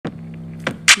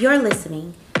You're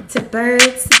listening to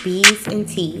Birds, Bees, and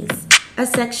Teas, a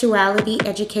sexuality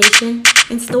education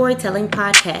and storytelling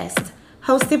podcast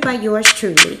hosted by yours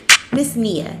truly, Miss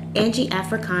Nia, Angie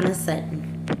Africana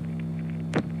Sutton.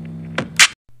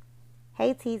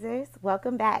 Hey teasers,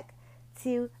 welcome back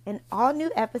to an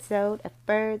all-new episode of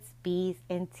Birds, Bees,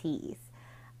 and Teas.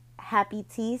 Happy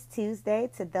Teas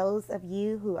Tuesday to those of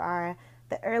you who are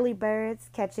the early birds,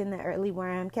 catching the early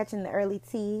worm, catching the early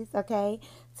teas, okay?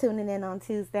 Tuning in on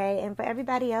Tuesday. And for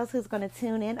everybody else who's going to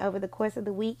tune in over the course of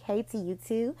the week, hey to you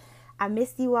too. I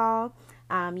missed you all.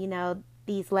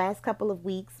 These last couple of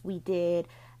weeks we did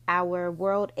our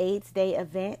World AIDS Day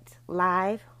event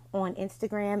live on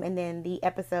Instagram, and then the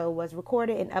episode was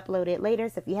recorded and uploaded later.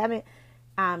 So if you haven't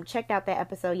checked out that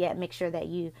episode yet, make sure that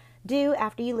you do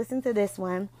after you listen to this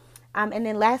one. And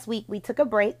then last week we took a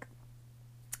break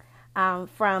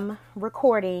from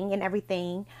recording and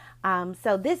everything.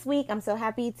 So this week I'm so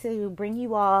happy to bring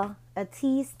you all a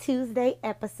Tease Tuesday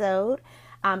episode.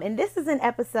 And this is an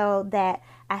episode that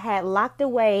I had locked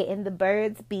away in the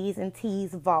Birds, Bees, and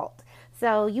Teas vault.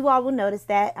 So you all will notice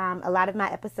that a lot of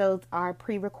my episodes are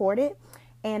pre-recorded,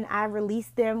 and I release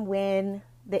them when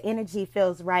the energy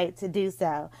feels right to do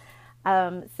so.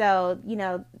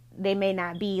 They may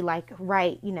not be like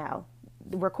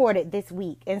recorded this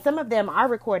week. And some of them are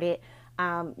recorded,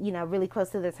 really close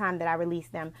to the time that I release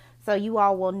them. So you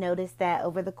all will notice that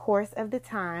over the course of the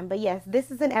time. But yes,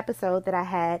 this is an episode that I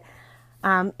had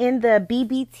in the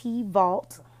BBT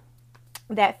vault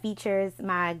that features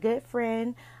my good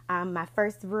friend, my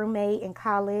first roommate in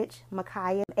college,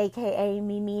 Makaya, aka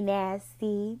Mimi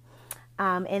Nasty.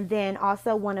 And then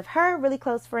also one of her really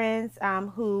close friends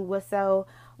who was so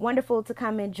wonderful to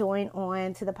come and join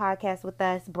on to the podcast with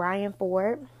us, Brian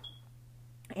Ford.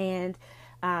 And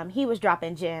he was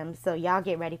dropping gems, so y'all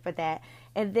get ready for that.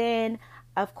 And then,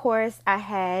 of course, I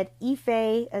had Ife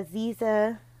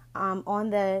Aziza on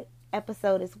the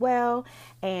episode as well,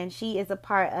 and she is a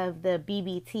part of the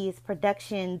BBT's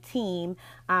production team,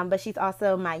 but she's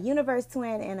also my universe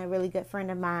twin and a really good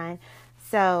friend of mine.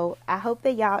 So I hope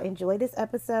that y'all enjoy this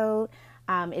episode.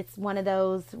 It's one of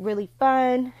those really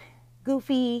fun,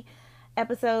 goofy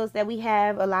episodes that we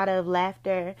have a lot of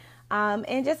laughter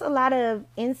and just a lot of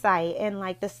insight, and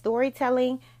like the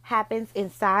storytelling happens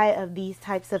inside of these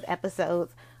types of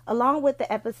episodes, along with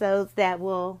the episodes that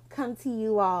will come to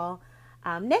you all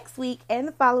next week and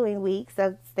the following week.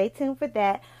 So stay tuned for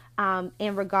that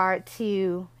in regard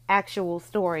to actual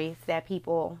stories that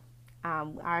people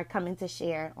are coming to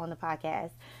share on the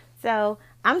podcast. So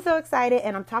I'm so excited,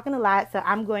 and I'm talking a lot, so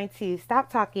I'm going to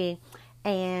stop talking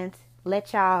and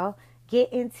let y'all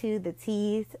get into the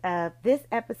tease of this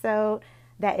episode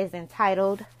that is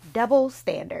entitled Double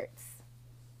Standards.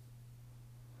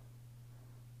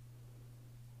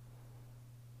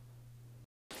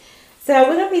 So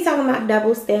we're going to be talking about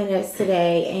double standards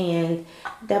today, and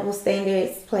double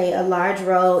standards play a large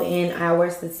role in our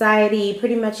society,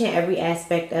 pretty much in every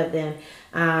aspect of them.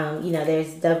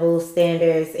 There's double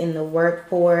standards in the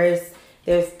workforce.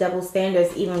 There's double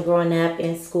standards even growing up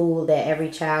in school that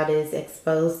every child is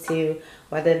exposed to,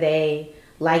 whether they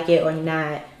like it or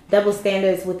not. Double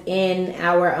standards within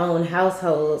our own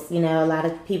households. A lot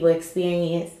of people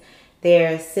experience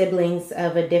their siblings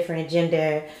of a different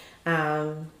gender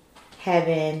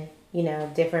having,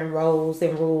 different roles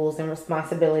and rules and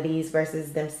responsibilities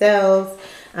versus themselves.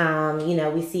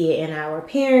 We see it in our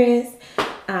parents.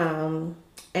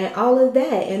 And all of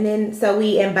that. And then, so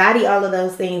we embody all of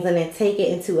those things and then take it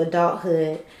into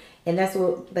adulthood. And that's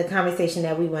what the conversation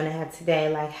that we want to have today.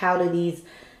 Like, how do these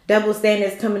double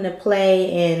standards come into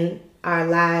play in our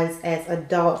lives as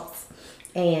adults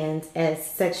and as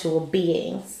sexual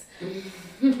beings,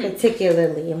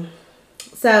 particularly?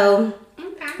 So,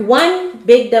 one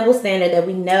big double standard that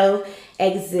we know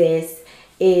exists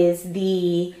is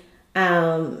the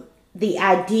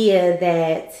idea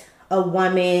that a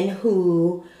woman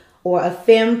or a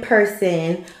femme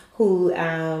person who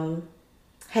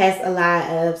has a lot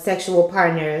of sexual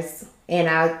partners, and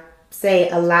I say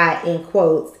a lot in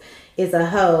quotes, is a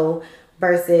hoe,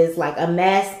 versus like a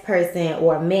masked person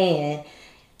or a man,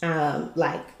 they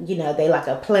like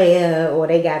a player or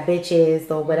they got bitches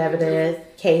or whatever the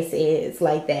case is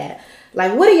like that.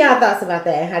 Like, what are y'all thoughts about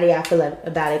that, and how do y'all feel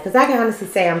about it? Because I can honestly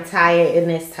say I'm tired and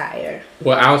it's tired.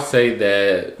 Well, I'll say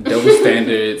that double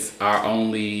standards are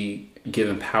only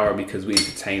given power because we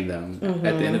entertain them. Mm-hmm.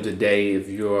 At the end of the day, if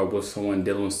you're with someone,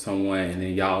 dealing with someone, and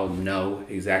then y'all know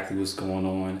exactly what's going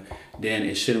on, then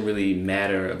it shouldn't really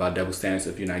matter about double standards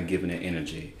if you're not giving it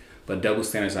energy. but double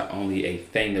standards are only a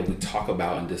thing that we talk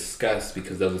about and discuss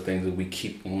because those are things that we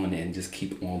keep on and just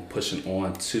keep on pushing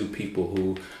on to people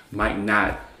who might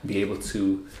not be able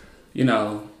to,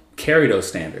 carry those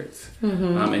standards.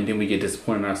 And then we get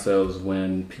disappointed in ourselves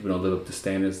when people don't live up to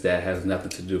standards that has nothing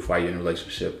to do with why you're in a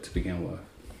relationship to begin with.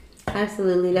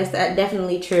 Absolutely. That's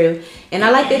definitely true. And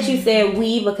I like that you said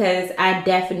we, because I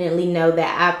definitely know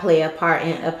that I play a part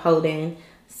in upholding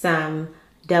some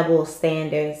double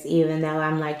standards, even though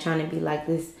I'm like trying to be like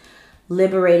this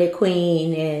liberated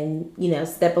queen and,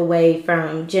 step away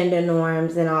from gender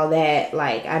norms and all that.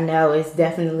 Like, I know it's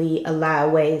definitely a lot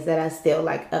of ways that I still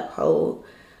like uphold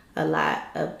a lot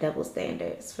of double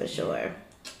standards for sure.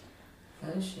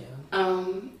 For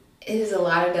sure. It is a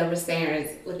lot of double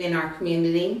standards within our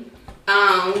community.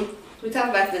 We talked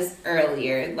about this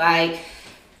earlier. Like,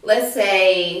 let's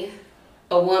say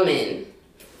a woman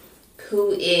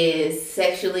who is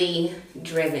sexually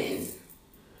driven,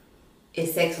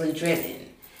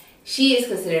 she is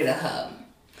considered a hoe.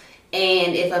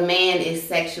 And if a man is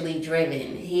sexually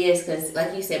driven, he is,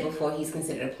 like you said before, he's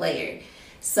considered a player.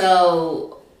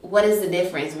 So what is the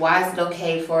difference? Why is it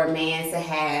okay for a man to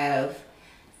have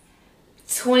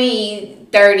 20,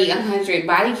 30, 100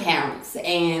 body counts,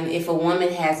 and if a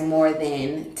woman has more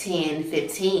than 10,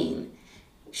 15,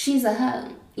 she's a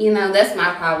hoe? That's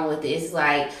my problem with this.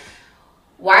 Like,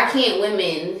 why can't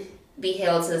women be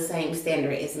held to the same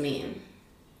standard as men?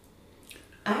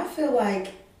 I feel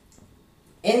like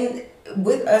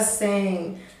with us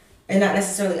saying, and not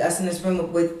necessarily us in this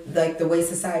room, with like the way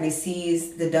society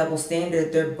sees the double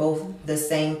standard, they're both the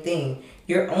same thing.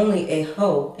 You're only a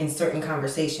hoe in certain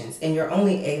conversations, and you're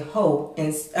only a hoe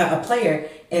in a player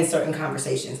in certain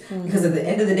conversations. Because at the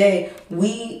end of the day,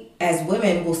 we as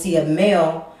women will see a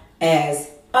male as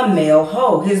a male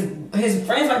hoe. His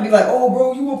friends might be like, "Oh,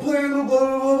 bro, you a player," blah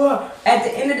blah blah blah. At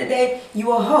the end of the day,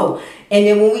 you a hoe. And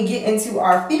then when we get into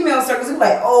our female circles, we're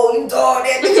like, "Oh, you dog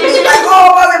that nigga." Like,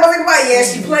 "Oh, yeah,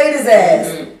 she played his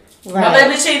ass." Right. But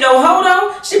that bitch ain't no hoe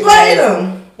though. She played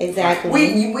him. Exactly.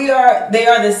 They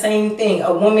are the same thing.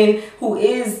 A woman who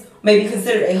is maybe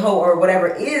considered a hoe or whatever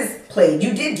is played.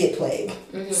 You did get played,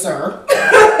 sir.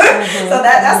 So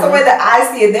that's the way that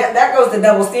I see it. That goes to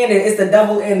double standard. It's the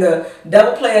double and the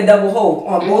double player, double hoe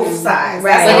on both sides.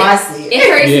 Right. That's how I see it. It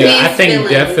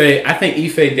hurts I think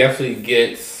Ife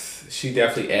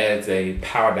definitely adds a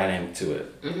power dynamic to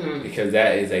it, because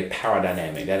that is a power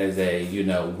dynamic. That is a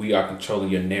we are controlling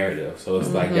your narrative. So it's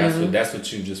like that's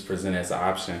what you just present as an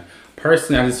option.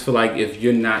 Personally, I just feel like if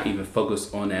you're not even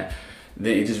focused on that,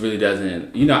 then it just really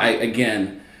doesn't.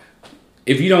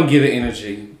 If you don't give it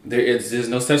energy, there's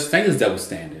no such thing as double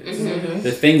standards.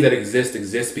 The things that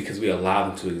exist because we allow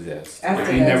them to exist. If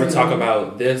we never talk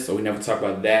about this or we never talk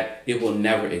about that, it will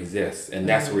never exist. And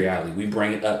that's reality. We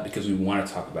bring it up because we want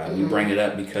to talk about it. We bring it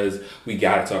up because we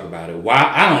got to talk about it.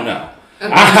 Why? I don't know.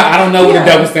 I don't know where the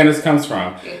double standards comes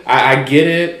from. I get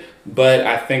it, but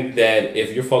I think that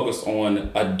if you're focused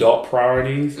on adult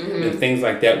priorities, then things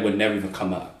like that would never even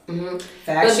come up.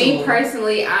 But me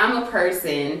personally, I'm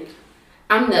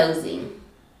nosy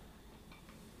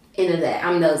into that.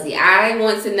 I'm nosy. I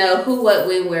want to know who, what,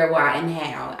 when, where, why, and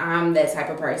how. I'm that type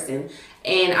of person.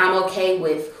 And I'm okay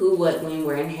with who, what, when,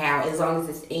 where, and how, as long as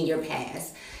it's in your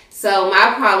past. So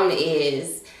my problem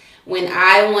is when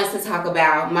I want to talk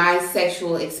about my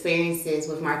sexual experiences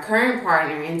with my current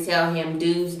partner and tell him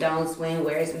do's, don'ts, when,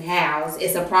 where's, and how's,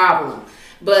 it's a problem.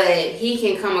 But he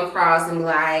can come across and be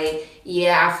like,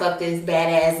 yeah, I fucked this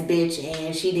badass bitch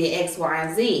and she did X, Y,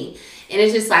 and Z. And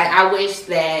it's just like, I wish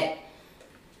that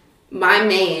my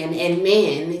man and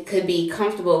men could be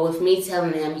comfortable with me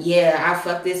telling them, yeah, I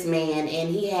fucked this man and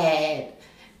he had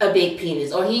a big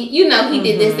penis. Or he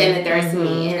did this, that, and the third to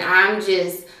me. And I'm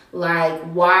just like,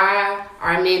 why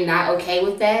are men not okay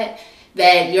with that?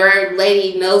 That your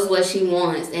lady knows what she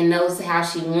wants and knows how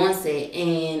she wants it.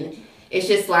 And it's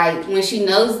just like, when she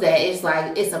knows that, it's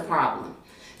like, it's a problem.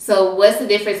 So what's the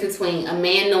difference between a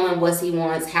man knowing what he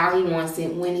wants, how he wants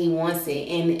it, when he wants it,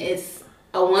 and it's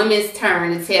a woman's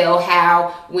turn to tell how,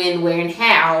 when, where, and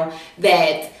how,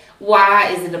 that why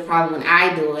is it a problem when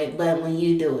I do it, but when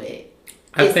you do it,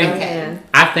 it's okay.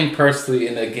 I think personally,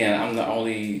 and again, I'm the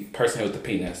only person with the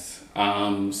penis.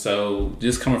 So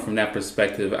just coming from that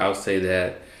perspective, I would say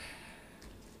that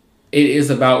it is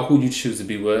about who you choose to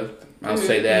be with. I would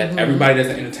say that everybody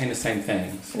doesn't entertain the same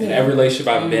things. In every relationship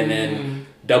I've been in,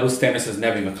 double standards has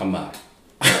never even come up.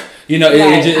 It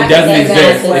doesn't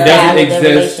exist. It doesn't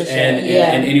exist in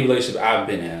any relationship I've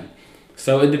been in.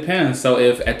 So it depends. So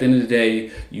if at the end of the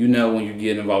day, you know when you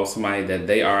get involved with somebody that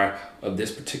they are of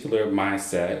this particular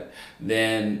mindset,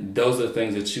 then those are the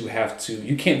things that you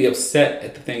can't be upset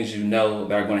at the things you know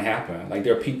that are going to happen. Like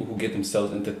there are people who get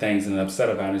themselves into things and upset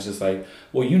about it. It's just like,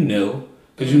 well, you knew.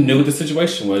 Because you knew what the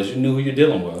situation was. You knew who you're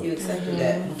dealing with. You accepted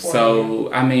that.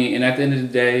 So, I mean, and at the end of the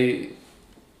day,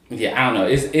 yeah, I don't know.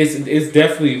 It's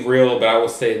definitely real, but I would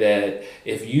say that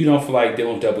if you don't feel like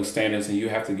dealing with double standards and you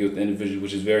have to get with the individual,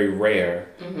 which is very rare,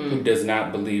 who does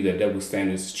not believe that double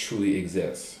standards truly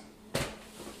exist.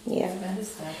 Yeah.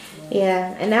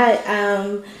 Yeah, and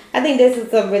I think this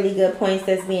is some really good points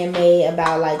that's being made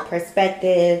about like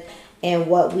perspective and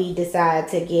what we decide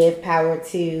to give power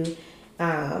to.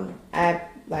 I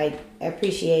like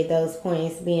appreciate those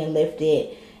points being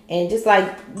lifted, and just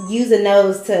like using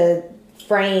those to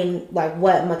frame like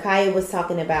what Micaiah was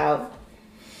talking about.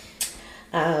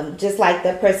 Just like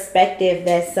the perspective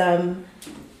that some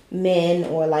men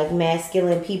or like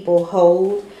masculine people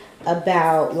hold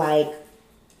about like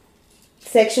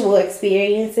sexual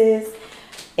experiences.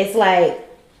 It's like,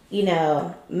 you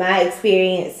know, my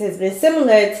experience has been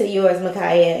similar to yours,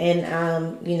 Micaiah,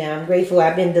 and you know, I'm grateful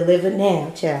I've been delivered now,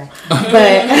 child.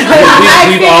 But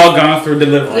we've all gone through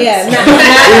deliverance. Yeah, we've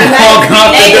all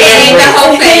gone through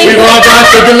deliverance. We've all gone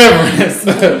through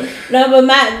deliverance. No, but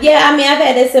I mean, I've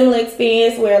had a similar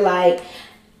experience where like,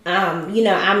 you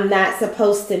know, I'm not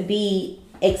supposed to be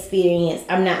experienced.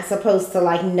 I'm not supposed to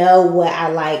like know what I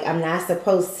like. I'm not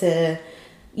supposed to,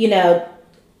 you know,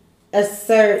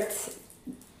 assert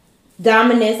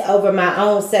dominance over my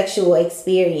own sexual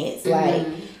experience. Like,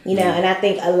 you know, and I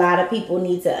think a lot of people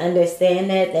need to understand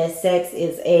that sex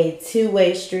is a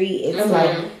two-way street. It's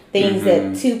like things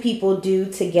that two people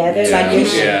do together. Like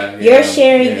you're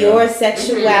sharing your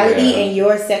sexuality and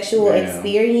your sexual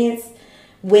experience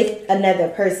with another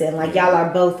person. Like y'all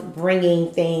are both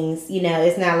bringing things, you know,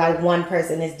 it's not like one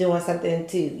person is doing something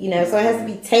to, you know, so it has to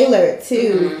be tailored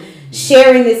to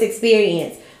sharing this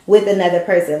experience with another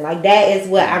person. Like that is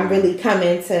what I'm really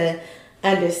coming to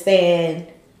understand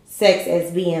sex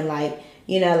as being, like,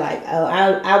 you know, like, oh,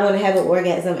 I want to have an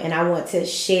orgasm and I want to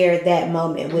share that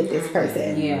moment with this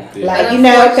person. Like, you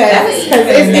know, because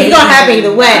it's gonna happen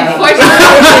either way.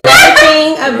 Another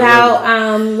thing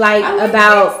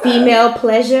about female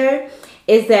pleasure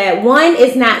is that one,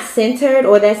 is not centered,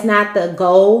 or that's not the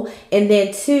goal, and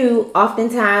then two,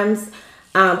 oftentimes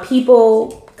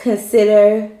people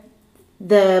consider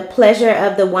the pleasure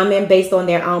of the woman based on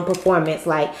their own performance.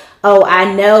 Like, oh,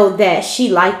 I know that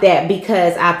she liked that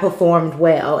because I performed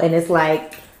well. And it's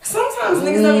like, sometimes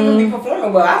niggas don't even be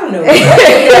performing well. I don't know. But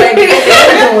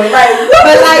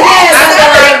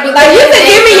like you can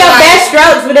give me your best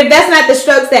strokes, but if that's not the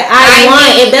strokes that I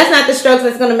want, if that's not the strokes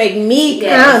that's gonna make me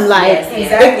come, like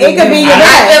it could be your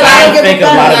best. I don't think a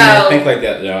lot of men think like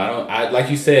that, though. I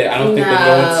like you said, I don't think they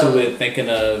go into it thinking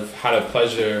of how to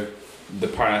pleasure the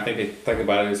partner. I think they think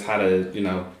about it as how to, you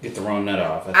know, get the wrong nut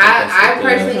off. I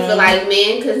personally feel like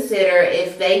men consider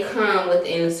if they come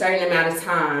within a certain amount of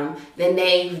time, then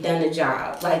they've done a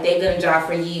job. Like they've done a job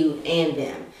for you and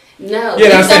them. No, yeah,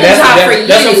 that's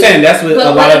what I'm saying. That's what a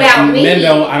lot of men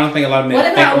don't. I don't think a lot of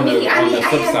men think on the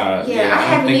flip side. Yeah, I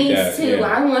have needs too. Yeah.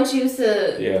 I want you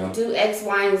to do X,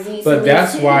 Y, and Z. But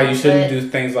that's why you shouldn't do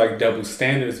things like double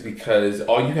standards, because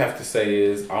all you have to say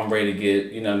is, I'm ready to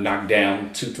get, you know, knocked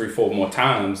down 2, 3, 4 more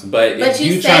times. But if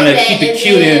you trying to keep it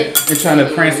cute and trying to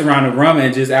prance around the room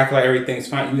and just act like everything's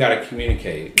fine, you got to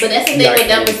communicate. But that's the thing with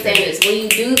double standards. When you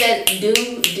do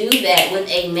that with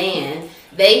a man,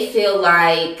 they feel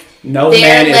like no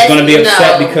man is going to be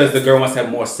upset because the girl wants to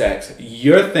have more sex.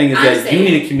 Your thing is that you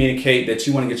need to communicate that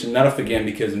you want to get your nut off again,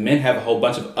 because men have a whole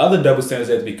bunch of other double standards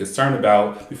they have to be concerned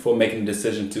about before making a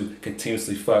decision to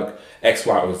continuously fuck X,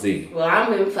 Y, or Z. Well, I've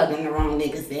been fucking the wrong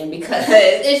niggas then, because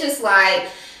it's just like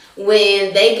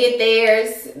when they get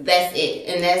theirs, that's it,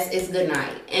 and it's good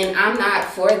night. And I'm not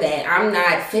for that. I'm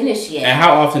not finished yet. And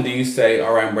how often do you say,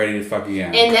 all right, I'm ready to fuck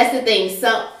again? And that's the thing.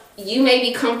 So you may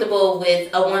be comfortable with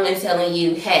a woman telling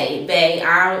you, hey, babe,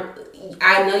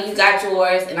 I know you got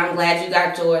yours, and I'm glad you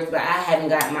got yours, but I haven't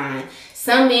got mine.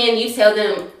 Some men, you tell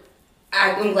them,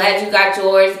 I'm glad you got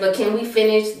yours, but can we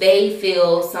finish? They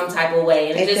feel some type of way.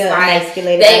 And it's just like,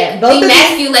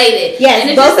 emasculated. Yes,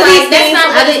 and both of these things,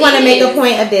 I just want to make a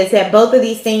point of this, that both of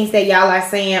these things that y'all are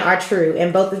saying are true,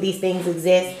 and both of these things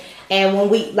exist. And when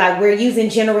we're using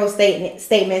general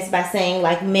statements by saying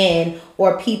like men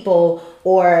or people,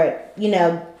 or, you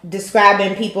know,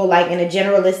 describing people like in a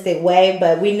generalistic way,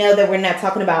 but we know that we're not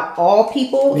talking about all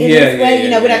people in this way.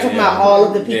 We're not talking about all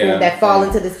of the people that fall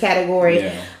into this category.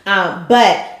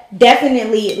 But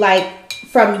definitely, like,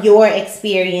 from your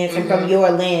experience and from your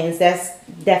lens, that's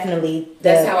definitely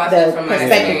That's how I feel from my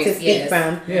perspective to experience, speak yes.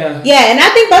 from. Yeah. And I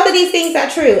think both of these things are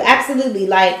true. Absolutely.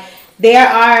 Like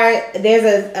there's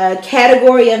a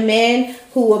category of men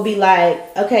who will be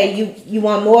like, okay, you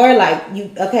want more, like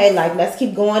like let's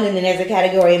keep going, and then there's a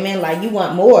category of men like, you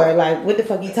want more, like what the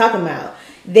fuck you talking about?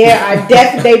 There are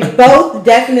they both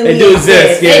definitely They do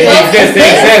exist. Yeah,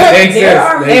 they exist.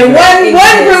 And one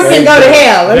group can go to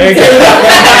hell. Let me tell you.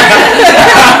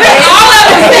 All of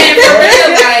them saying for real,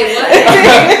 like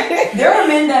what? There are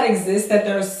men that exist that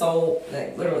their sole,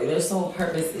 like literally, their sole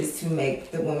purpose is to make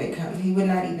the woman come. He would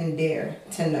not even dare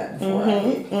to nut before I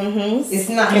did. It's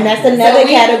not. And that's happening. another So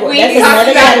category. we That's talked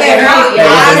another about that category. earlier.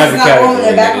 Yeah, Eyes that's is another not going in the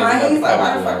category. back of my head. He's like, That's why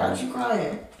the another fuck aren't you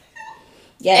crying?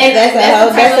 Yeah, And that's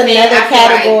that's the type of man another I feel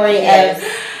like, category yes.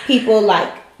 of people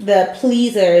like the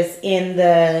pleasers in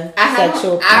the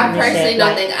sexual I partnership. personally don't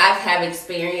Like, think I've had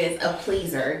experience of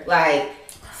pleaser, like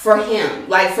for him,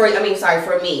 like for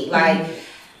me, like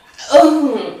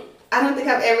I don't think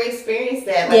I've ever experienced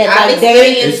that. Like, yeah, I've like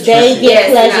they experienced get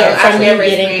yes, pleasure no, I've from you never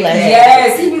getting experienced pleasure. that.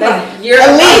 Yes, he be like, You're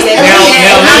At least-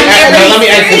 Now, let me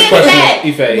ask this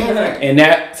Never. question, Ife. In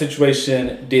that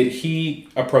situation, did he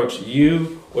approach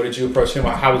you or did you approach him?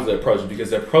 Or how was the approach? Because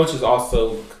the approach is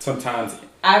also sometimes.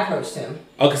 I approached him.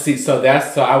 Okay, see, so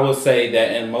I will say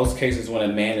that in most cases when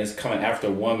a man is coming after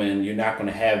a woman, you're not going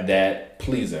to have that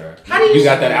pleaser. How do you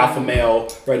got that alpha male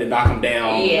ready to knock him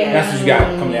down. Yeah. That's what you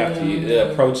got coming after you.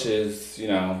 The approach is, you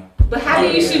know. But how do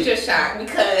you shoot your shot?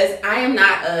 Because I am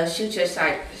not a shoot your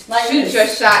shot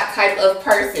type of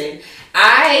person.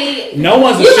 No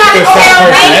one's a You shoot gotta your go shot down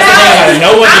person. right That's the now. thing. Like,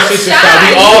 no one's a I'm shoot your shy. shot. We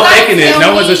You all gotta thinking it. tell No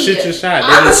one's a me. shoot your shot.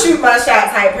 I'm a shoot my shot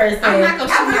type person. I'm not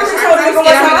gonna shoot my I shot. told I'm you one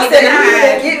scared time, I'm I gonna said, get you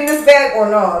denied. either getting this back or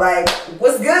no. Like,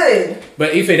 what's good? But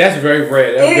Ife, that's very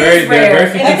rare. It is There are very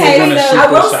few rare. people Okay, going to so shoot I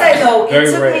their will shot. say though, Very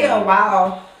it took rare. me a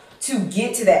while to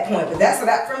get to that point, but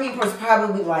that for me was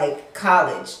probably like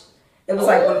college. It was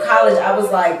like when college, I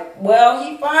was like, well,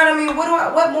 he fine. I mean, what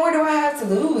more do I have to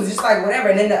lose? Just like whatever.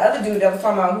 And then the other dude that was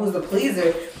talking about who was the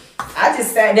pleaser, I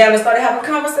just sat down and started having a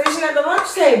conversation at the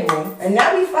lunch table, and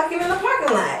now we fucking in the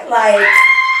parking lot. Like,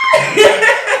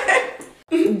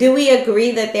 do we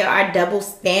agree that there are double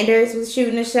standards with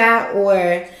shooting a shot,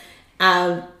 or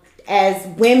as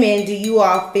women, do you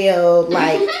all feel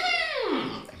like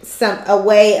a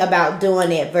way about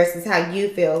doing it versus how you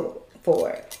feel for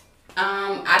it?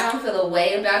 I don't feel a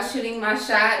way about shooting my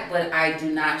shot, but I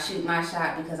do not shoot my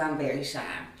shot because I'm very shy.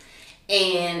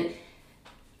 And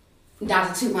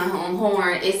not to toot my own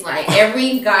horn, it's like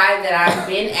every guy that I've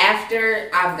been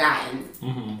after, I've gotten.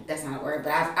 Mm-hmm. That's not a word,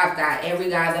 but I've got every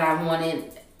guy that I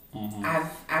wanted. Mm-hmm.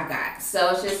 I've got.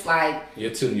 So it's just like, You're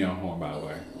tooting your own horn, by the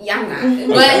way. yeah, I'm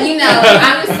not. But you know,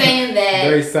 I'm just saying that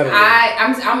Very subtle.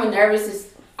 I'm a nervous.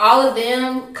 All of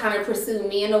them kind of pursue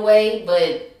me in a way,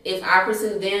 but if I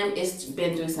pursue them, it's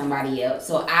been through somebody else.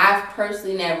 So I've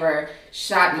personally never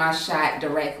shot my shot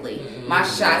directly. Mm-hmm. My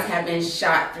shots have been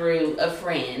shot through a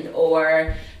friend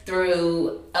or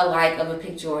through a like of a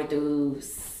picture or through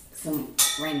some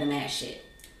random ass shit.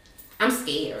 I'm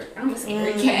scared. I'm a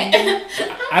scared cat.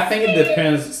 I think it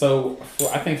depends. So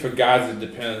I think for guys, it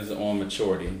depends on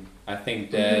maturity. I think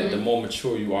that the more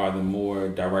mature you are, the more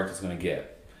direct it's going to get.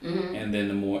 Mm-hmm. And then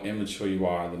the more immature you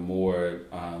are, the more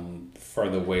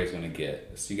further away it's going to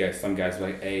get. So you got some guys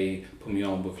like, hey, put me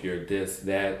on with your this,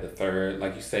 that, the third,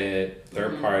 like you said,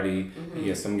 third party. Mm-hmm. You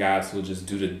have some guys who will just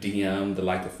do the DM, the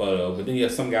like the photo. But then you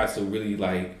have some guys who really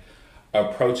like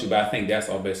approach you. But I think that's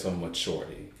all based on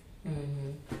maturity.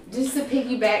 Mm-hmm. Just to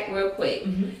piggyback real quick.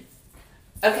 Mm-hmm.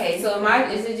 Okay, so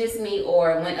is it just me,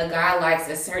 or when a guy likes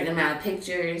a certain amount of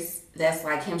pictures, that's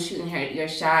like him shooting your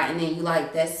shot, and then you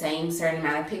like that same certain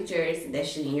amount of pictures that's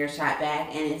shooting your shot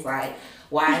back, and it's like,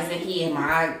 why isn't he in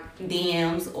my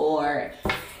DMs? Or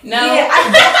no? Yeah,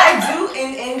 I do.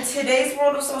 In today's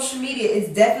world of social media, it's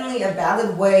definitely a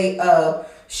valid way of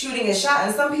shooting a shot,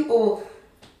 and some people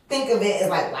think of it as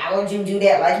like, why would you do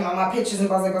that? Like my pictures and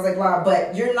blah, blah, blah, blah.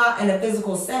 But you're not in a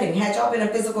physical setting. Had y'all been in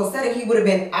a physical setting, he would have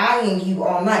been eyeing you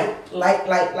all night. Like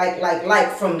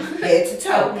from head to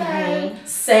toe. Okay.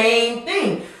 Same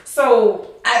thing.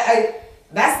 So I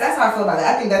that's how I feel about it.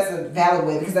 I think that's a valid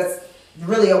way because that's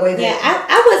really a way that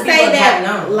I would say that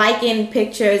known. liking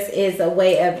pictures is a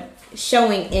way of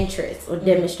showing interest or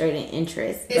demonstrating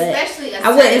interest. But especially I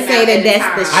wouldn't say that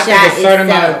that's the I shot think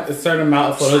itself. a certain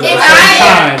amount of photos If at a certain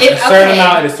time. if- A certain okay.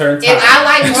 amount at a certain time. If I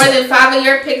like more than 5 of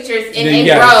your pictures in Then a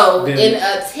yes, row then- in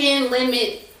a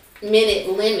 10-minute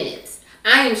limit,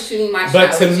 I am shooting my shot.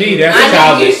 But to with me, you. that's I know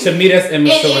childish. you- To me, that's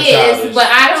immature It and childish. is, but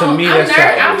I don't. To me, I'm that's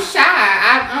childish. I'm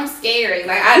shy. I'm scary.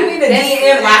 Like you need a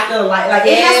DM after like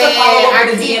it has to follow up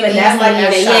with a DM, and that's like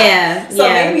your shot. Yeah. So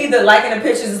maybe the liking the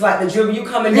pictures is like the dribble you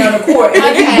coming down the court. And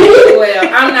Okay, well,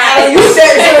 I'm not. and you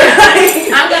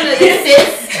said I'm gonna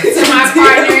assist to my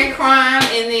partner in crime,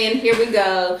 and then here we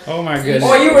go. Oh my goodness.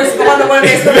 or you respond to one of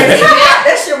their stories.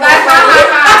 That's your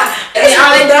motherfucker. And then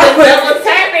all they do is double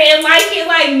tap it and like it.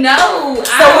 Like no.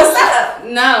 So what's up?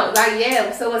 No, like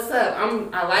yeah. So what's up?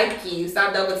 I like you.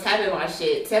 Stop double tapping my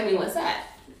shit. Tell me what's up.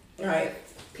 Right.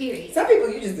 Period. Some people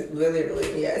you just literally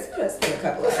it's been a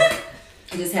couple of.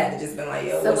 You just had to just been like,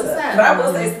 yo, So what's what's up? up? But I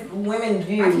will say, women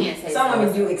do. I can't say Some so.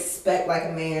 women do expect like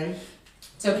a man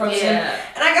to approach them, Yeah.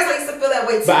 and I guess I used to feel that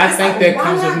way too. But I It's think like, that why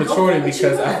comes not with go maturity for what you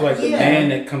because I want? feel like the Yeah. man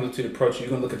that comes up to the approach, you're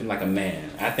gonna look at them like a man.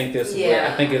 I think that's Yeah.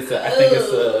 I think it's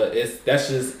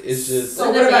just. So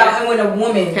what about and when a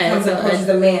woman Okay, comes so and approaches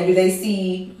a man, do they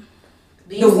see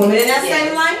the woman in that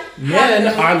same light? Men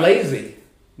are lazy.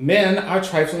 Men are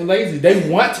trifling lazy. They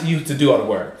want you to do all the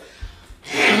work.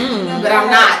 But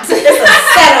I'm not. It's a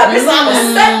setup. It's all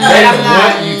a setup. They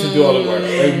want you to do all the work.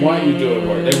 They want you to do all the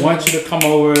work. They want you to come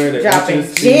over. They Dropping want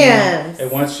you to see. gems. They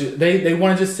want you. They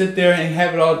want to just sit there and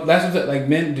have it all. That's what I'm saying. Like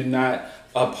men do not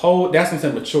uphold. That's what I'm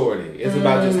saying. Maturity. It's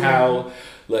about just how.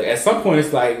 Look, at some point,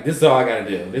 it's like this is all I gotta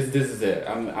do. This is it.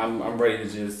 I'm ready to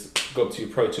just go up to you,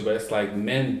 approach you. But it's like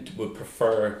men would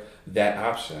prefer that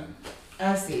option.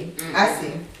 I see. I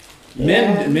see.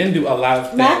 Men do a lot of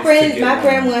things. My to get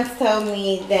friend women. once told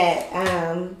me that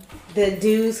the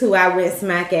dudes who I went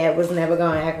smack at was never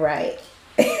gonna act right,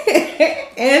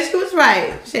 and she was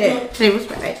right. She was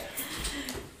right.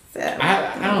 So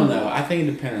I don't know. I think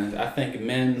it depends. I think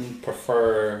men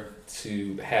prefer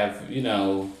to have,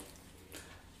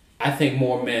 I think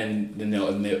more men than they'll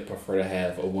admit prefer to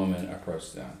have a woman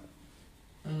approach them.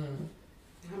 I'm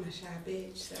a shy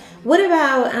bitch. So. what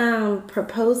about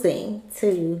proposing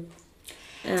to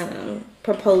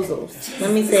proposals?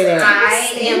 Let me say that. I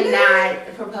am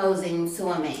not proposing to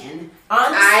a man.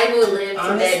 I will live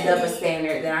to that double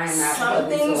standard that I am not Some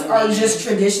proposing things to a are man. just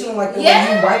traditional, like the way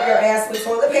Yeah. you wipe your ass with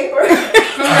toilet paper.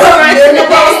 I'm Men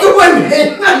opposed to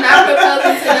women. not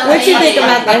proposing to no man. What you think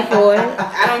about that for?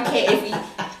 I don't care if you.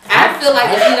 I feel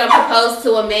like if you don't propose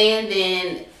to a man,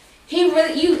 then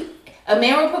a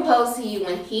man will propose to you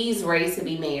when he's ready to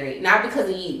be married, not because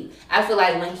of you. I feel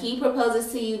like when he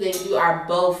proposes to you, then you are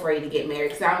both ready to get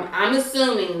married. Because I'm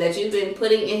assuming that you've been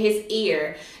putting in his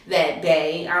ear that,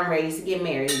 babe, I'm ready to get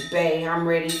married. Babe, I'm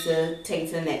ready to take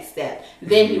to the next step.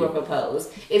 Then he will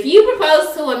propose. If you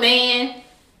propose to a man,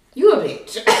 you a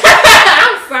bitch.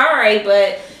 I'm sorry,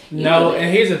 but No,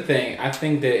 and here's the thing. I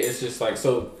think that it's just like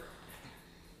so.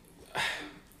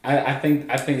 I think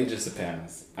it just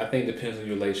depends. I think it depends on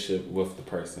your relationship with the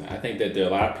person. I think that there are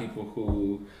a lot of people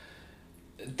who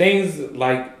things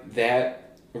like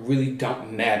that really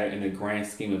don't matter in the grand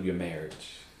scheme of your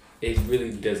marriage. It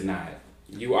really does not.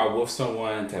 You are with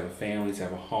someone to have a family, to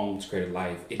have a home, to create a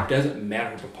life. It doesn't matter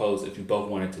who proposed if you both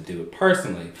wanted to do it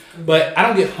personally. But I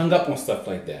don't get hung up on stuff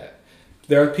like that.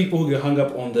 There are people who get hung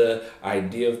up on the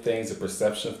idea of things, the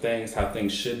perception of things, how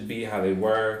things should be, how they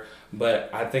were. But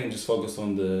I think just focus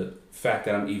on the fact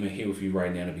that I'm even here with you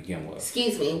right now to begin with.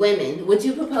 excuse me, women, would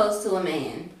you propose to a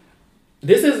man?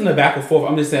 This isn't a back and forth.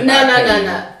 I'm just saying. No. I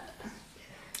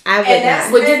would And that's-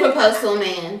 not. Would you propose to a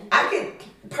man? I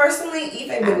could personally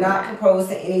even would not propose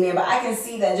to any man, but I can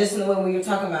see that just in the way when you're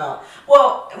talking about.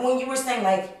 Well, when you were saying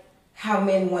like how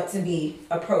men want to be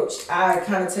approached, I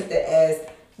kind of took that as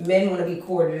men want to be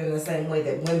courted in the same way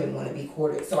that women want to be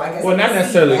courted. So I guess Well, I not can see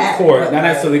necessarily that, court, but not like-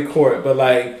 necessarily court, but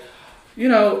like, hey,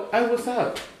 what's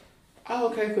up? Oh,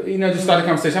 okay, cool. Just start the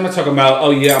conversation. I'm not talking about,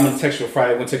 oh yeah, I'm gonna text you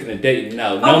Friday, we're taking a date.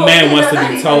 No, no man wants to not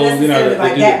be even told, necessarily to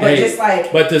like do that, the but date. just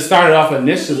like But to start it off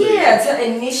initially, yeah, to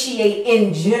initiate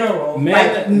in general.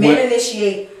 Men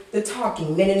initiate the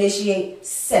talking, men initiate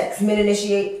sex, men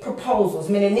initiate proposals,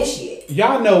 men initiate.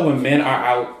 y'all know when men are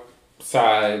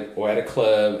outside or at a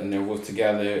club and they're with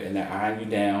together and they're eyeing you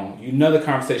down, the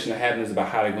conversation that happens is about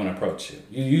how they're going to approach you.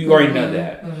 You already know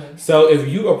that. So if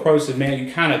you approach the man,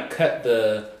 you kind of cut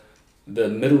the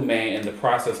middleman in the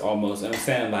process almost. And I'm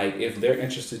saying, like, if they're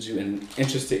interested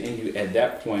in you at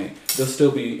that point, they'll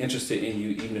still be interested in you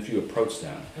even if you approach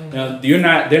them. Now, they're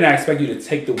not expecting you to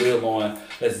take the wheel on,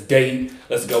 let's date,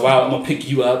 let's go out, I'm gonna pick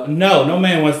you up. No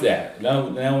man wants that. No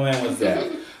man wants that.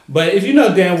 But if you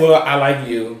know damn well I like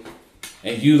you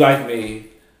and you like me,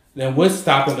 then what's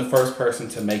stopping the first person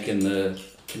to making the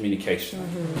communication?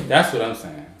 That's what I'm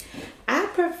saying. I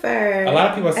prefer A lot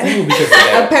of people are single because of a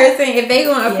that. person, if they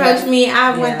gonna approach Yeah. me,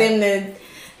 I want Yeah. them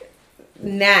to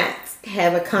not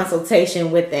have a consultation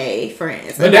with their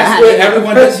friends. But about that's how what they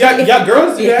everyone approach does. me. Y'all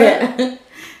girls do that. Yeah.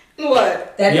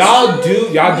 What? That is Y'all true. do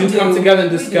We come together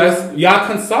and We discuss. do. Y'all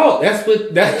consult. That's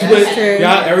what true.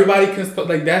 y'all. Everybody consult.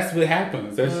 Like that's what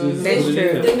happens. That's just That's what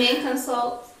it true. is. Do men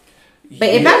consult? But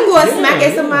if I'm going Yeah, smack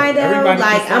at somebody though, Everybody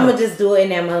like consult. I'm gonna just do it in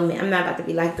that moment. I'm not about to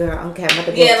be like, girl, okay, I'm about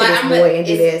to go Yeah, up to like, this I'm boy and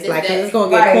do it's- this. it's Like that- it's gonna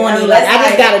get Right, corny. unless Like I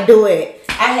just I- gotta do it.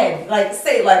 I had like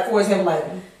say like for example like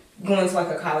going to like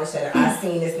a college setting. I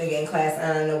seen this nigga in class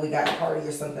and I know we got a party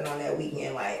or something on that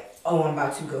weekend. Like, oh, I'm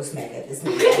about to go smack at this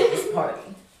nigga at this party.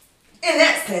 In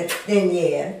that sense, then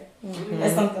yeah,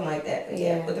 that's something like that. But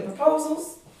yeah, Yeah. with the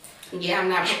proposals, Yeah, I'm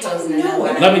not I proposing don't to know.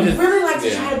 nobody. Let me I just- really like to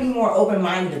yeah. try to be more open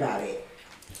minded about it.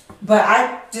 But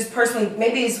I just personally,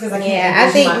 maybe it's because I can't. Yeah, I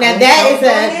envision think my now own that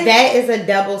self doing it. that is a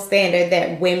double standard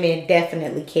that women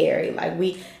definitely carry. Like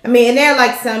I mean, and there are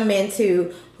like some men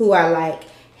too who are like,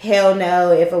 hell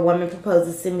no, if a woman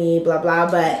proposes to me, blah blah.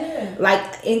 But Yeah. like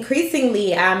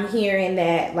increasingly, I'm hearing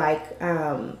that like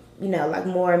you know, like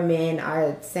more men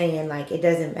are saying like it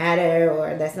doesn't matter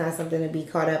or that's not something to be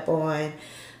caught up on.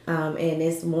 And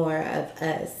it's more of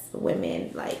us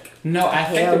women like No, I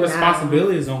think Hell the no.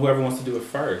 responsibility is on whoever wants to do it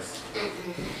first.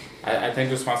 I think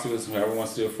the responsibility is on whoever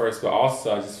wants to do it first, but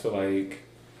also I just feel like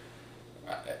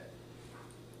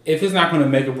if it's not going to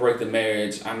make or break the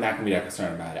marriage, I'm not going to be that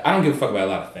concerned about it. I don't give a fuck about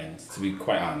a lot of things, to be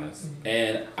quite honest.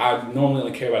 And I normally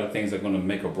only care about the things that are going to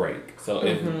make or break. So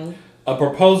if a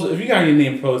proposal, if you got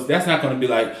any proposal, that's not going to be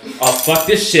like, oh, fuck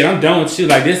this shit, I'm done with you.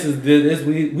 Like, this,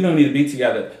 we don't need to be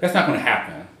together. That's not going to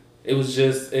happen. It was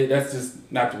just, that's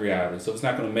just not the reality. So if it's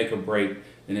not going to make or break,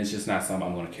 then it's just not something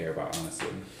I'm going to care about, honestly.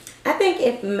 I think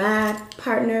if my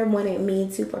partner wanted me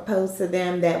to propose to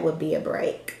them, that would be a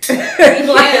break.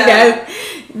 Like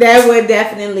that would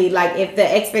definitely, like, if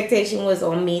the expectation was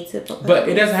on me to propose. But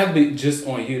it doesn't have to be just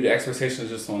on you. The expectation is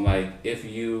just on, like, if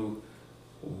you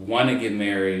want to get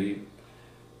married,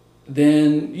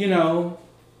 then, you know,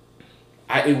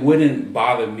 it wouldn't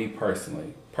bother me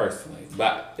personally.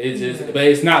 But it's just, but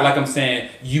it's not like I'm saying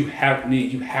you have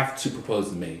to propose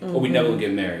to me or we never will get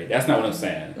married. That's not what I'm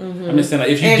saying. I'm just saying like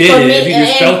if you did it, if you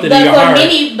just felt it in your heart,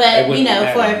 it but you wouldn't know,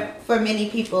 matter. for many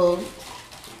people,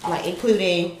 like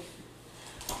including,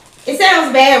 it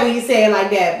sounds bad when you say it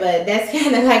like that, but that's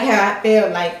kind of like how I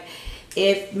feel. Like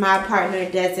if my partner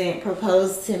doesn't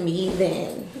propose to me,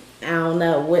 then I don't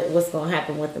know what's gonna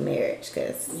happen with the marriage.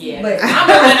 Cause Yeah. But I'm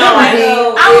moving on.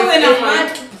 I'm moving if on.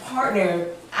 my partner,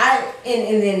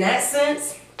 in that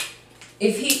sense,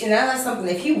 and that's something,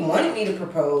 if he wanted me to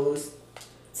propose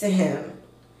to him,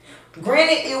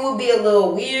 granted it would be a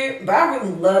little weird, but I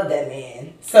really love that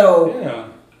man. So Yeah.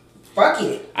 fuck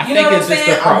it. I You think know it's what I'm just saying?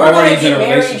 the We're gonna priorities get in a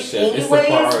married relationship. It's the anyways,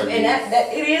 priorities. and that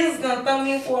it is gonna throw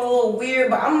me for a little weird.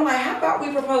 But I'm like, how about we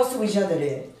propose to each other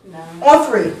then? No. On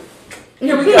 3.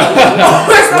 Here we go. Or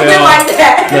something like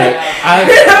that. Look,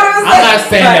 I'm not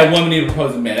saying that women need to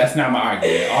propose to men. That's not my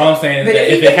argument. All I'm saying is But that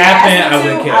if he it happened, asked me I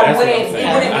wouldn't to, care. I That's what I'm wouldn't- saying.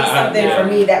 it wouldn't be something for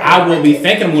me that I would will be like it.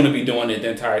 thinking I'm going to be doing it the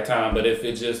entire time. But if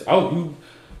it just, oh, you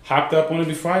hopped up on it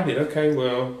before I did. Okay,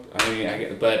 well, I mean, I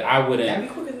get, but I That'd wouldn't. be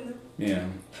quicker than Yeah.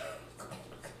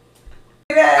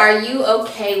 that. Are you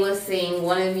okay with seeing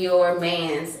one of your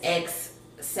man's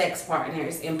ex-sex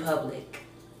partners in public?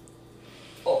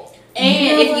 Oh. And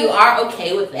You know if you what? are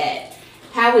okay with that,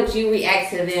 how would you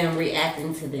react to them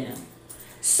reacting to them?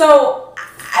 So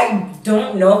I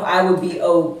don't know if I would be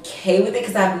okay with it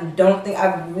because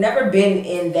I've never been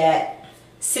in that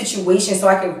situation. So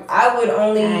I would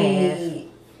only.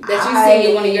 That you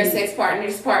see one of your sex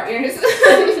partners.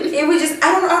 It would just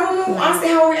I don't know honestly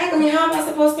how I react. I mean, how am I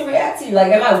supposed to react to you?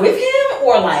 Like, am I with him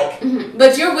or like?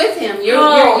 But you're with him.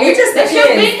 It just that's your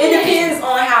depends. man. It depends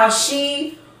on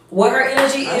what her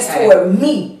energy is Okay. toward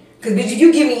me. Because bitch, if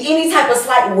you give me any type of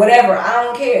slight whatever, I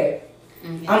don't care.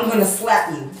 I'm gonna slap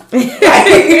you. Like,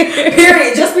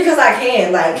 period. Just because I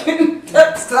can. Like,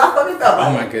 because I fucking up.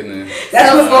 Oh my goodness.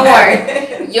 That's what's going Lord.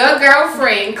 on. Your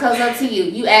girlfriend comes up to you.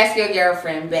 You ask your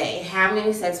girlfriend, babe, how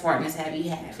many sex partners have you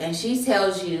had? And she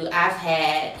tells you, I've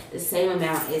had the same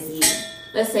amount as you.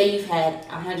 Let's say you've had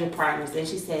 100 partners. And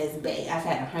she says, babe, I've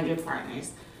had 100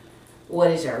 partners. What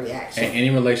is your reaction? In any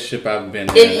relationship I've been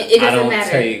in, It I doesn't don't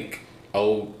matter. take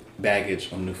old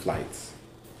baggage on new flights.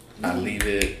 I leave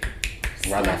it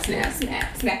where I left it.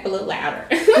 Snap a little louder.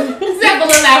 Snap a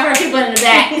little louder for people in the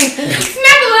back.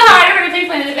 Snap a little harder for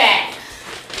people in the back.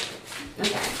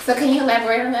 Okay. So can you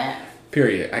elaborate on that?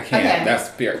 Period. I can't. Okay. That's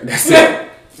period. That's it.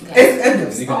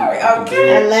 It's sorry. I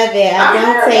Okay. love it. I I don't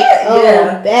heard take that, old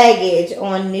yeah. baggage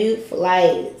on new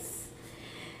flights.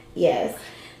 Yes.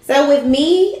 So with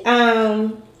me, I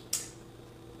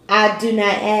do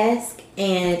not ask,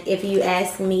 and if you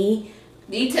ask me,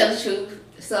 Do you tell the truth?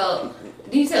 So,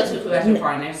 do you tell the truth about your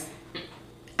partners?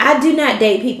 I do not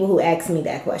date people who ask me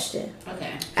that question.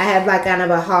 Okay. I have like kind of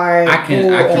a hard. I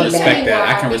can respect that.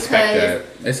 I can Because-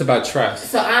 respect that. It's about trust.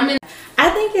 So I'm in.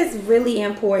 I think it's really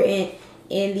important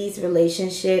in these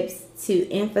relationships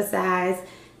to emphasize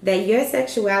that your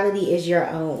sexuality is your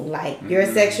own. Like your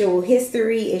sexual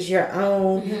history is your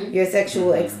own. Your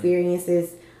sexual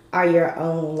experiences are your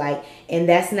own. Like, and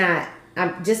that's not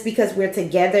just because we're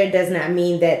together does not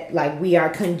mean that like we are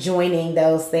conjoining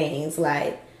those things.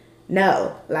 Like,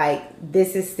 no, like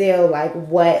this is still like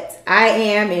what I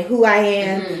am and who I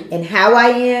am and how I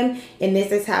am, and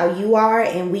this is how you are,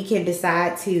 and we can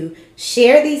decide to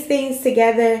share these things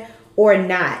together or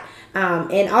not.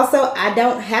 And also, I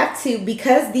don't have to,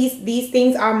 because these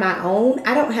things are my own,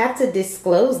 I don't have to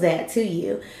disclose that to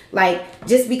you. Like,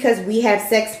 just because we have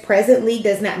sex presently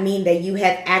does not mean that you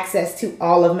have access to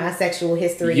all of my sexual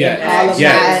history and all of my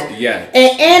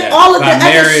and all of the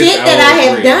other shit that I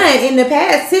have done in the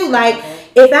past too. Like,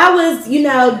 if I was,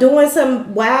 doing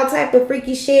some wild type of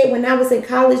freaky shit when I was in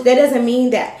college, that doesn't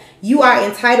mean that you are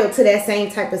entitled to that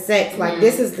same type of sex. Like,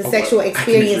 this is the sexual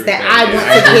experience that I want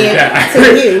to give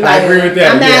to you. Like, I agree with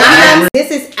that.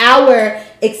 This is our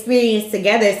experience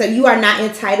together. So you are not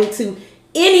entitled to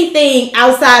anything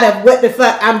outside of what the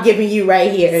fuck I'm giving you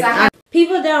right here.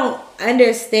 People don't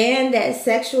understand that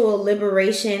sexual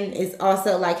liberation is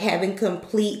also like having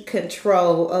complete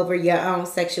control over your own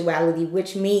sexuality,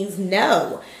 which means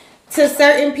no to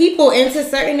certain people and to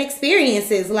certain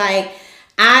experiences. Like,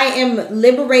 I am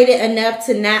liberated enough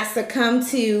to not succumb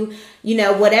to,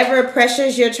 whatever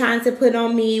pressures you're trying to put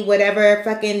on me, whatever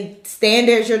fucking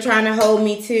standards you're trying to hold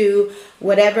me to,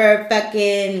 whatever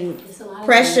fucking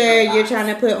pressure you're trying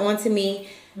to put onto me.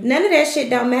 None of that shit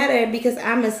don't matter, because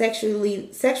I'm a sexually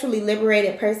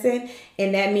liberated person,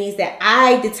 and that means that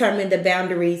I determine the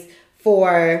boundaries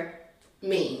for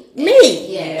me.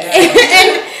 Yeah.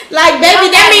 And like,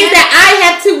 baby, that means that I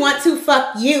have to want to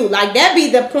fuck you. Like, that be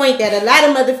the point that a lot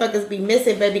of motherfuckers be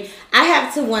missing, baby. I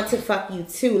have to want to fuck you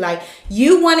too. Like,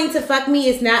 you wanting to fuck me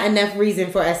is not enough reason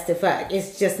for us to fuck.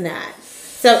 It's just not.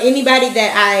 So anybody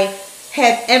that I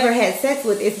have ever had sex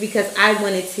with is because I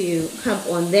wanted to hump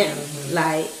on them.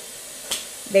 Like,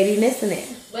 they be missing it.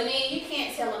 But then you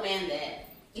can't tell a man that.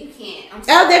 You can't.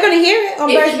 Oh, they're gonna hear it on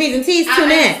Birds, Bees, and Teas.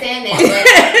 Tune in. I understand that, but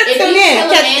if Tune you in.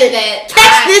 tell a man that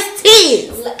Catch this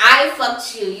tease. I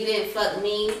fucked you, you didn't fuck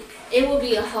me, it will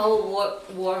be a whole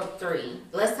war 3.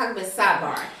 Let's talk about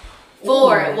sidebar.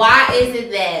 4. Why is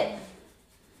it that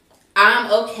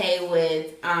I'm okay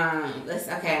with I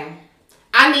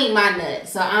need my nut,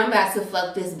 so I'm about to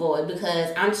fuck this boy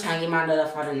because I'm trying to get my nut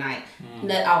off for the night.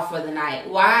 Nut off for the night.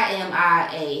 Why am I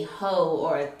a hoe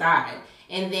or a thot?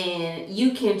 And then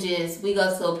you can we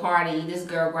go to a party, this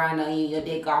girl grind on you, your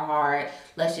dick got hard,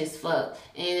 let's just fuck.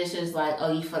 And it's just like,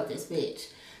 oh, you fuck this bitch.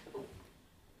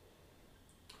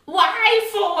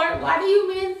 Why do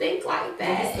you men think like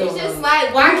that? It's just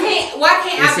like, why can't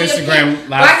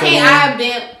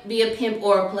I be a pimp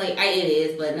or a player? It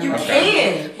is, but no. You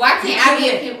can. Why can't I be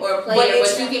a pimp or a player,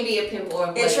 but you can be a pimp or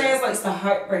a player? It translates to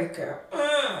heartbreaker.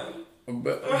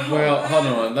 But, well, hold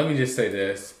on. Let me just say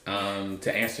this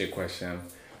to answer your question.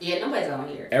 Yeah, nobody's on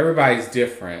here. Everybody's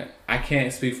different. I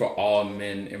can't speak for all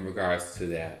men in regards to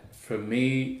that. For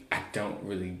me, I don't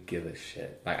really give a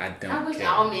shit. Like, I don't I wish care.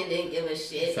 all men didn't give a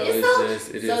shit. So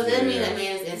does that mean that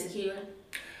man is insecure?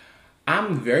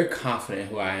 I'm very confident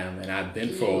in who I am, and I've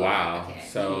been for a while. Okay.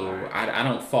 So I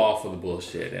don't fall for the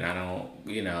bullshit, and I don't,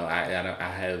 I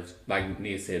have, like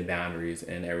Nia said, boundaries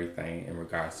and everything in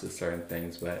regards to certain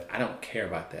things, but I don't care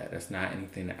about that. That's not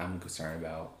anything that I'm concerned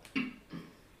about.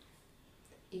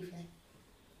 Okay.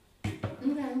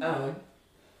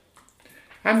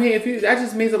 I mean, that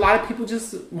just means a lot of people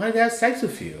just want to have sex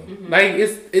with you. Mm-hmm. Like,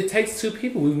 it takes 2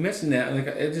 people. We've mentioned that. Like,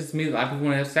 it just means a lot of people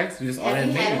want to have sex with you. Just all that. Have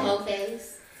you had a whole phase?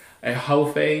 A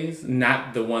hoe phase,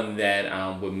 not the one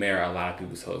that would mirror a lot of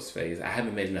people's hoe phase. I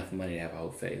haven't made enough money to have a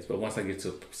hoe phase, but once I get to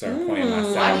a certain point in my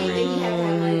salary, why do you think you have to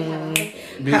have money to have a hoe phase?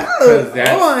 Because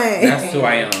that's who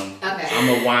I am. Okay. I'm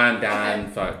a wine,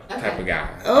 dine, fuck type of guy.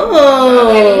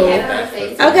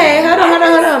 Okay, hold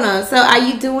on. So are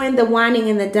you doing the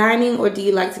whining and the dining, or do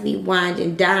you like to be wined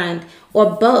and dined,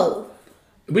 or both?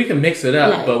 We can mix it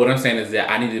up, but what I'm saying is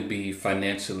that I need to be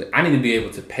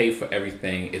able to pay for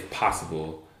everything if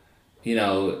possible.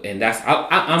 And that's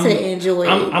I'm to enjoy.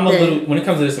 I'm a little, when it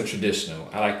comes to this, I'm traditional.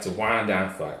 I like to wine, dine,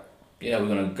 fuck. We're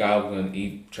gonna go, we're gonna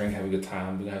eat, drink, have a good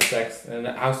time, we're gonna have sex, and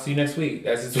I'll see you next week.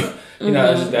 That's just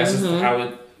that's just how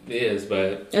it is,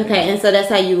 but Okay, and so that's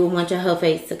how you would want your whole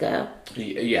face to go.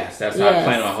 Yes, that's how I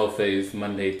plan on my whole phase.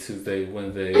 Monday, Tuesday,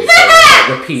 Wednesday,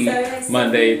 repeat.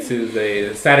 Monday,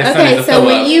 Tuesday, Saturday, Sunday. Okay, so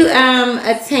when you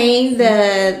attain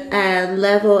the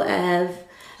level of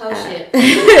shit.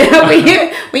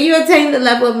 when you attain the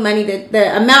level of money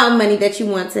the amount of money that you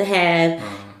want to have,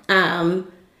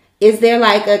 is there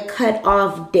like a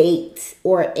cutoff date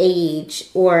or age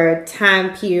or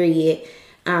time period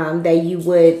that you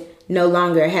would no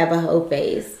longer have a whole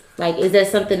phase? Like, is there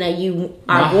something that you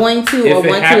are going to or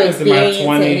want to experience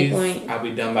at any point? I'll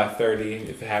be done by 30.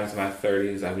 If it happens in my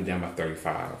 30s, I'll be done by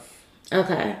 35.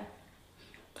 Okay.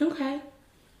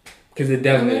 Because it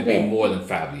doesn't need to be more than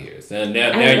 5 years. And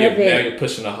now you're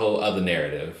pushing a whole other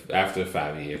narrative after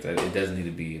 5 years. It doesn't need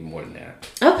to be more than that.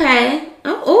 Okay.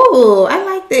 Oh, I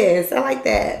like this. I like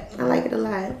that. I like it a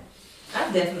lot.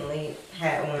 I've definitely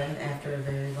had one after a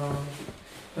very long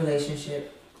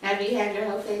relationship. Have you had your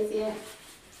whole phase yet?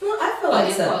 Well, I feel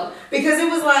like so. Because it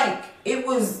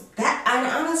was that, I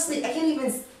honestly, I can't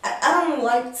even, I don't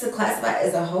like to classify it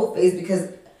as a whole phase because,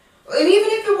 and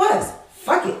even if it was,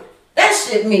 fuck it. That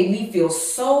shit made me feel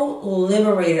so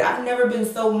liberated. I've never been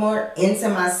so more into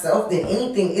myself than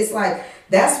anything. It's like,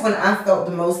 that's when I felt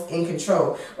the most in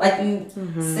control. Like you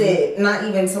said, not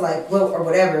even to like gloat or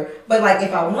whatever, but like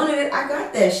if I wanted it, I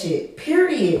got that shit.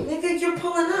 Period. Nigga, you're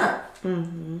pulling up.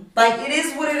 Like it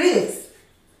is what it is.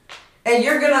 And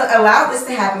you're gonna allow this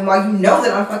to happen while you know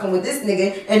that I'm fucking with this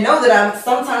nigga and know that I'm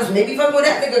sometimes maybe fucking with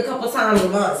that nigga a couple times a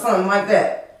month, something like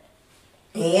that.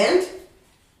 And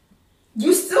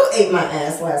you still ate my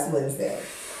ass last Wednesday.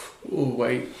 Ooh,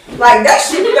 wait. Like that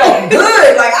shit felt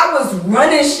good. Like I was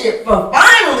running shit for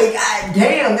finally. God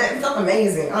damn, that felt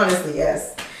amazing. Honestly,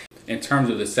 yes. In terms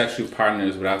of the sexual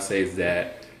partners, what I would say is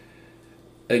that,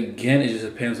 again, it just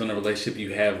depends on the relationship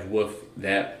you have with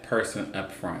that person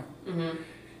up front.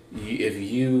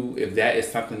 If that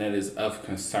is something that is of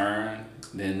concern,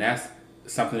 then that's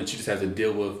something that you just have to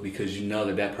deal with because you know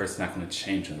that person's not going to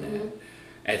change on that.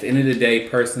 At the end of the day,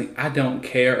 personally, I don't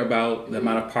care about the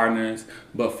amount of partners,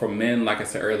 but for men, like I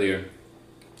said earlier,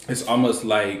 it's almost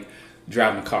like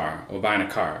driving a car or buying a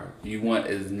car. You want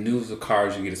as new as a car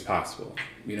as you get as possible.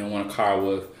 You don't want a car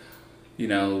with,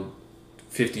 50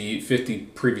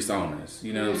 previous owners.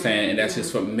 You know what I'm saying? And that's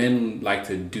just what men like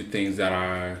to do, things that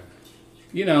are,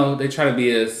 they try to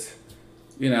be as,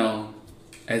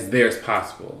 as there as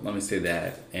possible. Let me say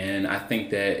that. And I think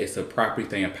that it's a property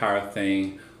thing, a power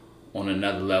thing on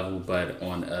another level, but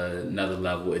on another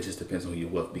level, it just depends on who you're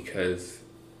with because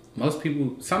some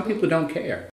people don't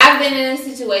care. I've been in a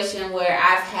situation where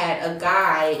I've had a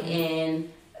guy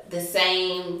in the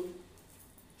same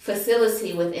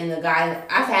facility within the guy.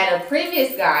 I've had a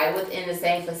previous guy within the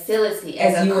same facility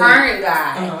as a current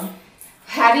guy.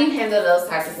 How do you handle those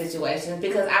types of situations?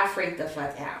 Because I freak the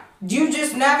fuck out. You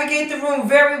just navigate the room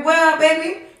very well,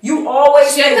 baby. You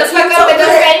always shut the fuck up and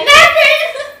don't say nothing.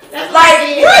 That's like,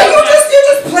 yeah, you just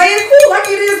play it cool like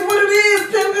it is what it is,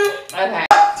 pimpin'. Okay.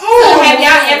 So have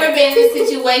y'all ever been in a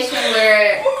situation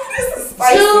where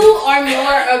two or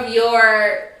more of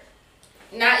your,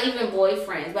 not even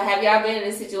boyfriends, but have y'all been in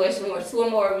a situation where two or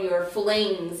more of your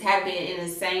flings have been in the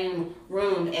same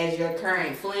room as your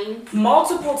current fling?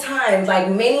 Multiple times, like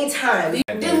many times.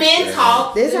 Do men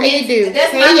talk? This is how you do.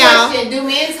 That's my question. Do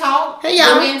men talk? Hey,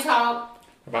 y'all. Do men talk?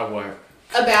 About what?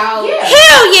 About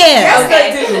hell yeah. Yes,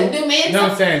 they do. Do men? No,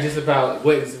 I'm saying just about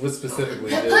what specifically.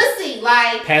 The pussy,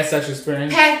 like past sexual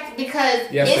experience.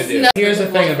 Because yes, it's they do. Here's the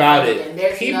thing about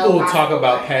it: people talk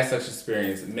about past sexual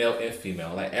experience, male and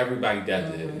female. Like everybody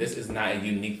does it. This is not a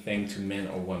unique thing to men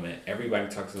or women. Everybody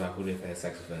talks about who they've had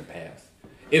sex with in the past.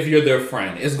 If you're their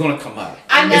friend, it's going to come up.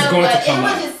 I know, it's going but to come it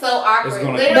was up. just so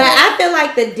awkward. But I feel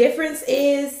like the difference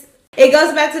is it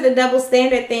goes back to the double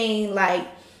standard thing. Like,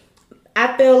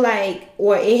 I feel like,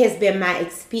 or it has been my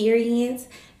experience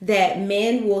that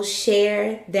men will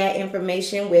share that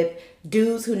information with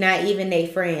dudes who not even they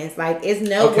friends. Like, it's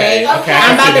no way I'm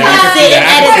about to be sitting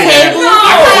at a table.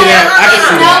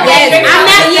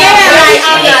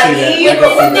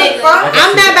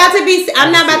 I'm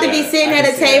not about to be sitting at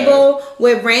a table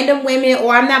with random women,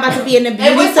 or I'm not about to be in the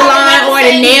beauty salon or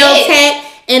the nail tech,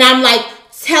 and I'm like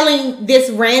telling this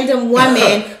random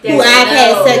woman who I've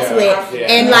had sex with.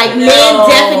 And like men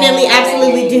definitely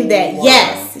absolutely do that.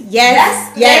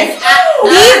 Yes. Men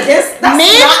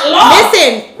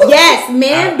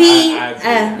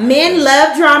men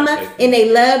love drama and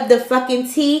they love the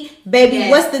fucking tea. Baby,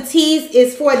 what's the tease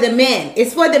is for the men.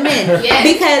 It's for the men.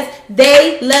 Because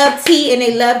they love tea and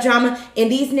they love drama.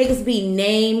 And these niggas be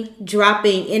name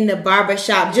dropping in the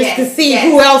barbershop just to see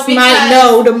who else might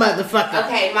know the motherfucker.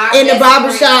 Okay, in the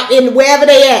barbershop, in wherever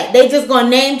they at. They just gonna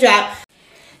name drop.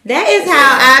 That is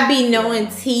how I be knowing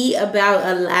tea about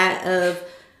a lot of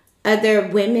other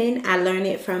women. I learn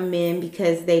it from men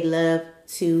because they love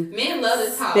to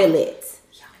spill it.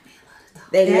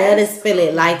 They love to spill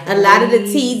it. Like a lot of the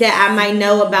tea that I might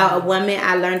know about a woman,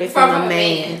 I learned it from a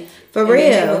man. For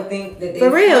real.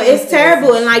 It's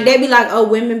terrible. And like they be like, oh,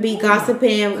 women be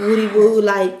gossiping, woody woo.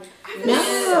 Like,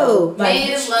 no.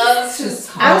 Men love to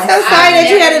talk. I'm so sorry that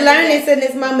you had to learn this in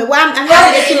this moment. Well, I'm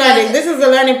happy that you learned it. This is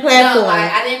a learning platform. No,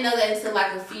 I didn't know that until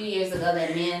like a few years ago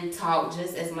that men talk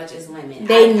just as much as women.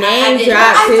 They name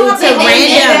drop too to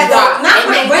random.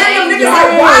 Not like random niggas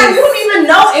like, why? You don't even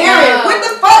know Aaron. What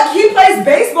the fuck? He plays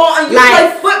baseball and you play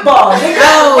football.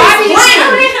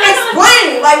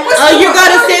 Explain. Like, what's you go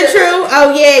to Central?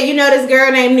 Oh, yeah. You know this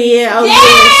girl named Nia. Oh, yeah.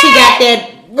 She got that.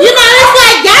 You know, it's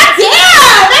like,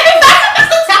 goddamn. Let me fucking know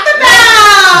what to talk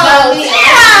about.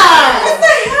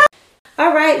 Yeah.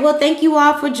 All right. Well, thank you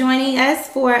all for joining us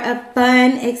for a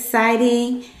fun,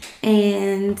 exciting,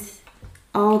 and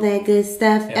all that good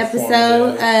stuff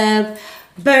episode of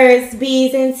Birds,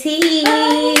 Bees, and Teas.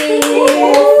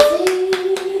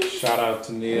 Shout out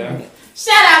to Nia.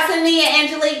 Shout out to Nia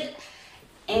Angelique.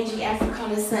 Angie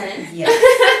Africana Sun.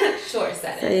 Yes. Short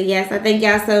set. So, yes, I thank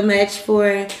y'all so much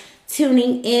for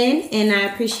tuning in, and I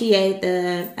appreciate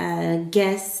the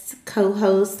guest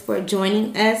co-host for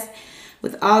joining us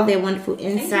with all their wonderful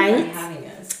insights. Thank you for having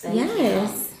us.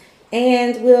 Yes.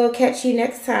 And we'll catch you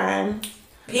next time.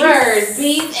 Peace. Birds,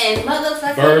 bees, and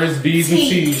motherfucking Birds, bees, and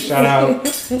tea. Shout out.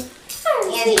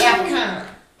 Angie Africana.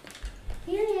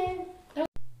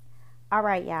 All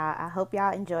right, y'all. I hope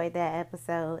y'all enjoyed that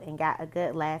episode and got a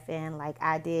good laugh in like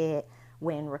I did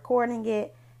when recording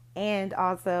it. And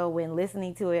also when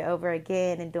listening to it over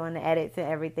again and doing the edits and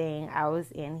everything, I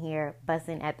was in here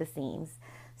busting at the seams.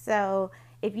 So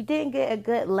if you didn't get a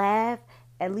good laugh,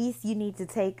 at least you need to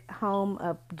take home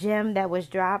a gem that was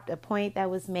dropped, a point that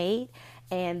was made.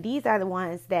 And these are the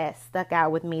ones that stuck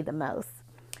out with me the most.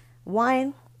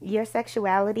 1, your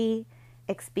sexuality,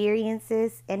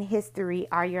 experiences, and history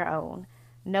are your own.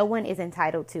 No one is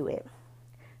entitled to it.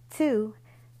 2,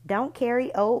 don't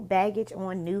carry old baggage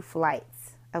on new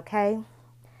flights. Okay?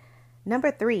 Number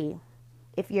 3,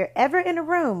 if you're ever in a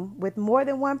room with more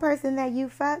than one person that you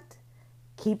fucked,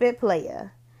 keep it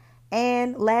playa.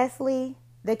 And lastly,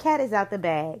 the cat is out the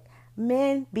bag.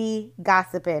 Men be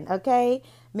gossiping, okay?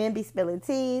 Men be spilling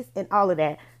teas and all of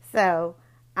that. So,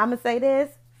 I'm going to say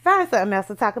this. Find something else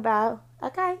to talk about,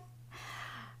 okay?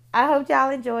 I hope y'all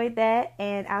enjoyed that,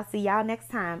 and I'll see y'all next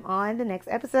time on the next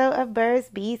episode of Birds,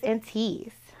 Bees, and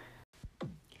Teas.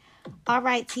 All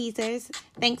right, teasers.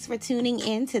 Thanks for tuning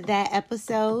in to that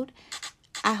episode.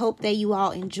 I hope that you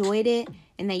all enjoyed it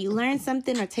and that you learned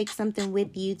something or take something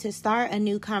with you to start a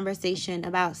new conversation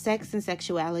about sex and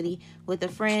sexuality with a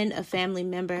friend, a family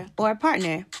member, or a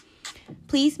partner.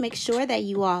 Please make sure that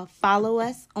you all follow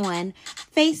us on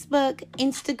Facebook,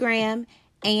 Instagram,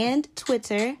 and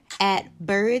Twitter at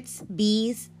Birds,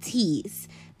 Bees, Teas.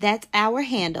 That's our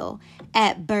handle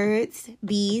at Birds,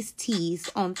 Bees, Teas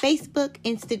on Facebook,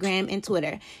 Instagram, and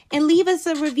Twitter. And leave us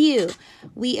a review.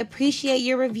 We appreciate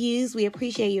your reviews. We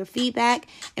appreciate your feedback.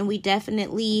 And we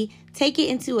definitely take it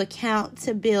into account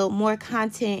to build more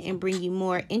content and bring you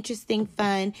more interesting,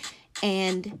 fun,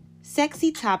 and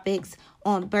sexy topics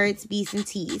on Birds, Bees, and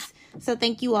Teas. So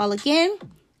thank you all again.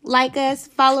 Like us,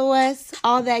 follow us,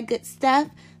 all that good stuff.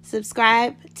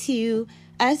 Subscribe to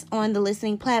us on the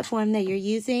listening platform that you're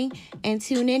using, and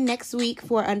tune in next week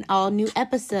for an all new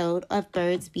episode of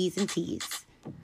Birds, Bees, and Teas.